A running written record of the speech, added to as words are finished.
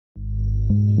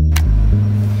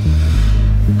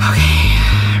Okay,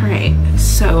 right.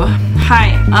 So,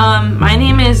 hi. My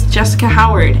name is Jessica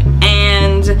Howard,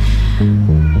 and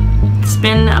it's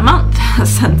been a month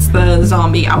since the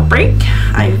zombie outbreak.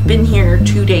 I've been here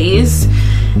 2 days,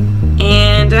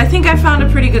 and I think I found a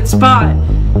pretty good spot.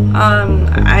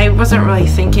 I wasn't really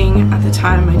thinking at the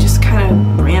time. I just kind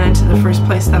of ran into the first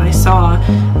place that I saw,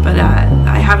 but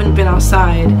I haven't been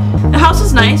outside. The house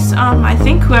is nice. I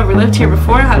think whoever lived here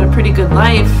before had a pretty good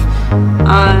life.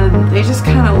 They just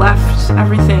kind of left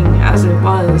everything as it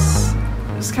was.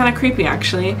 It was kind of creepy,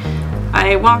 actually.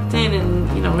 I walked in and,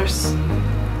 you know, there's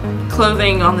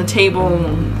clothing on the table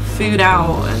and food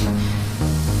out, and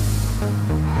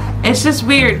it's just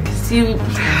weird because you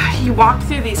walk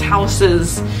through these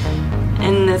houses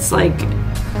and it's like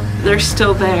they're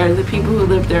still there. The people who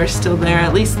lived there are still there,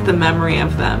 at least the memory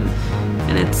of them,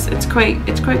 and it's quite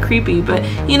creepy. But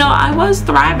you know, I was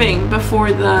thriving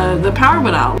before the power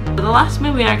went out. The last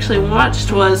movie I actually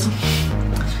watched was you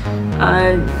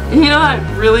know that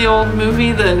really old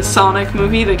movie, the Sonic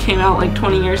movie that came out like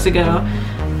 20 years ago.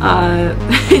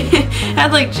 It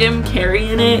had like Jim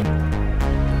Carrey in it.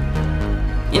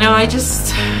 You know, I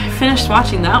just finished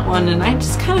watching that one and I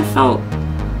just kind of felt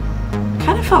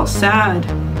sad.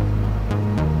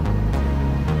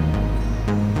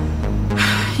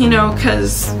 You know,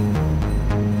 cause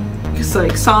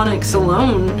like Sonic's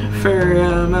alone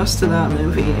for most of that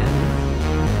movie, and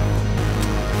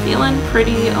feeling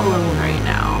pretty alone right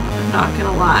now, I'm not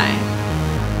gonna lie.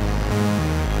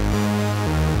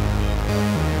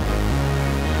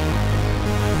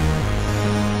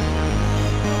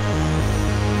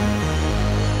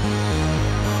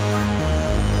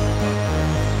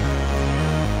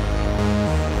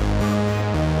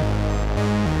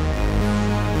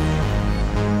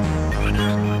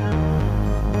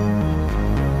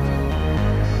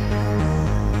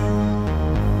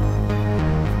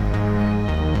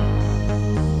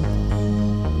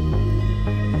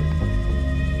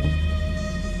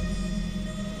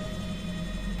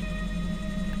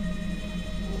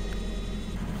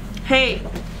 Hey,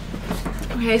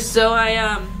 okay, so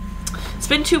it's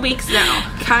been 2 weeks now,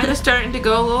 kind of starting to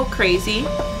go a little crazy,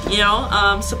 you know,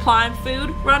 supply of food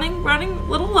running a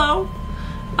little low,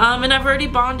 and I've already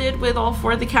bonded with all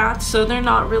 4 of the cats, so they're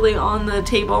not really on the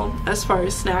table as far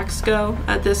as snacks go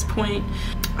at this point.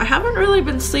 I haven't really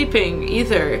been sleeping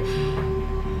either.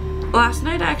 Last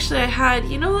night, actually, I had,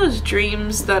 you know, those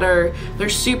dreams that they're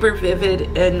super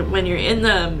vivid, and when you're in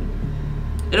them,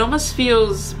 it almost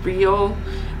feels real.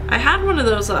 I had one of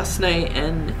those last night,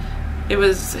 and it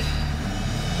was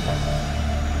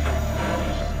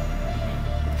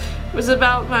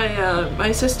about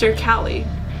my sister Callie,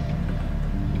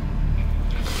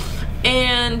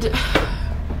 and it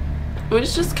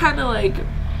was just kind of like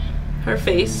her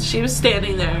face. She was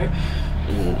standing there,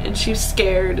 and she was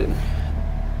scared, and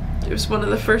it was one of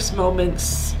the first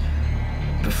moments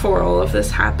before all of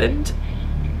this happened,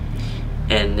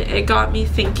 and it got me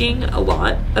thinking a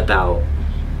lot about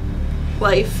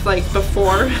life, like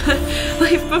before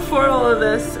life before all of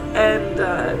this, and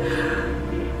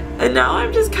now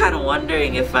I'm just kind of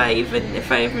wondering if I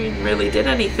even really did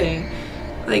anything.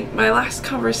 Like, my last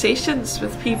conversations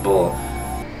with people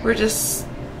were just,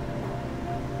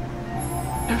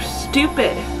 they're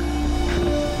stupid.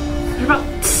 They're about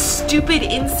stupid,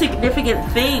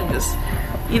 insignificant things,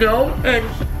 you know, and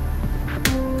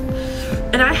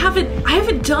I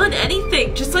haven't done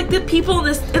anything, just like the people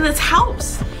in this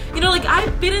house. You know, like,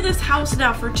 I've been in this house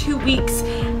now for 2 weeks,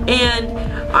 and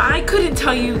I couldn't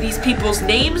tell you these people's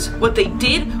names, what they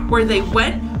did, where they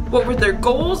went, what were their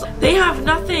goals. They have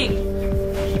nothing.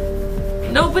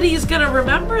 Nobody's gonna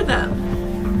remember them.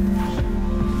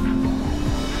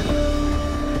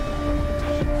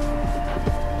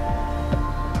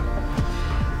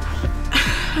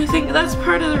 I think that's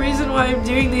part of the reason why I'm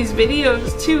doing these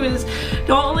videos, too, is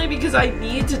not only because I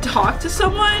need to talk to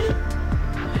someone,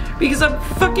 because I'm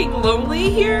fucking lonely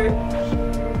here.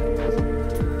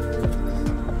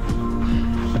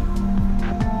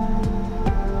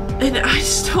 And I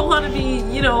just don't want to be,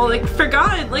 you know, like,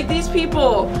 forgotten like these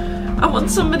people. I want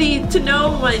somebody to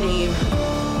know my name.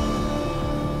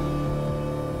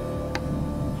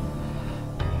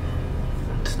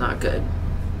 It's not good.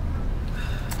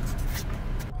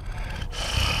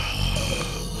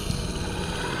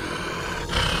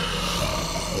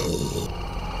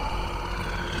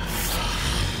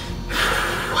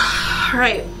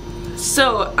 Alright,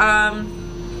 so, I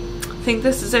think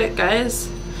this is it, guys.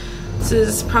 This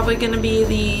is probably going to be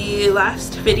the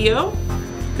last video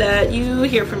that you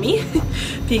hear from me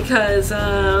because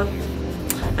I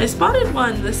spotted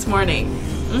one this morning.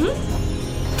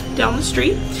 down the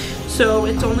street, so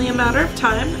it's only a matter of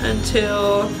time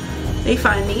until they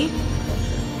find me.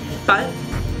 But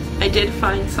I did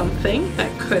find something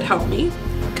that could help me.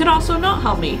 Could also not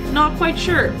help me. Not quite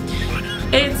sure.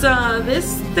 It's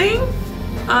this thing.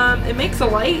 It makes a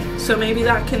light, so maybe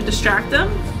that can distract them,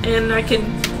 and I can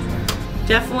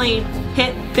definitely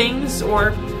hit things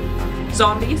or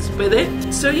zombies with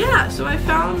it. So yeah, so I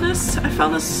found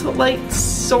this light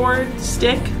sword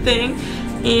stick thing,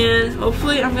 and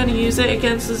hopefully I'm gonna use it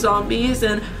against the zombies.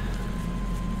 And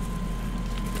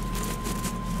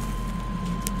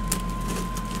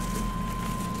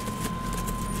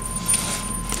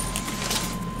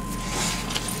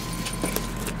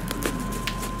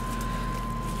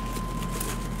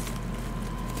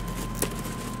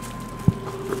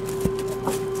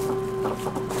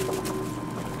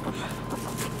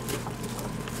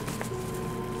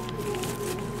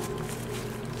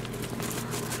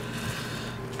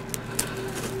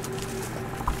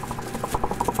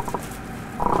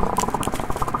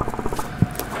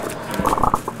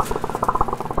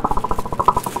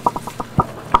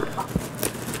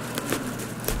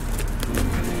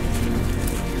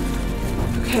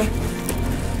okay,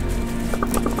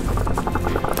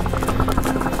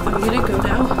 I'm gonna go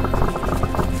now.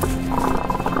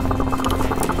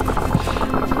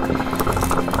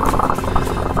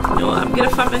 No, I'm gonna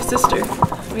find my sister.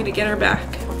 I'm gonna get her back.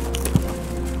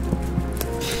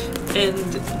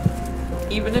 And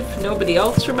even if nobody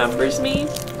else remembers me,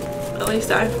 at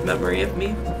least I have memory of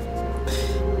me.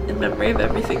 And memory of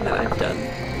everything that I've done.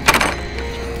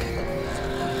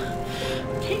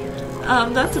 Okay,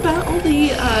 that's about all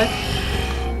the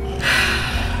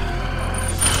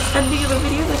ending of the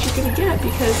video that you're gonna get,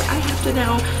 because I have to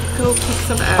now go kick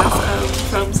some ass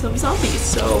from some zombies.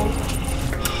 So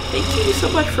thank you so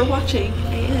much for watching,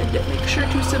 and make sure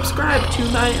to subscribe to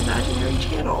my imaginary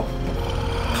channel.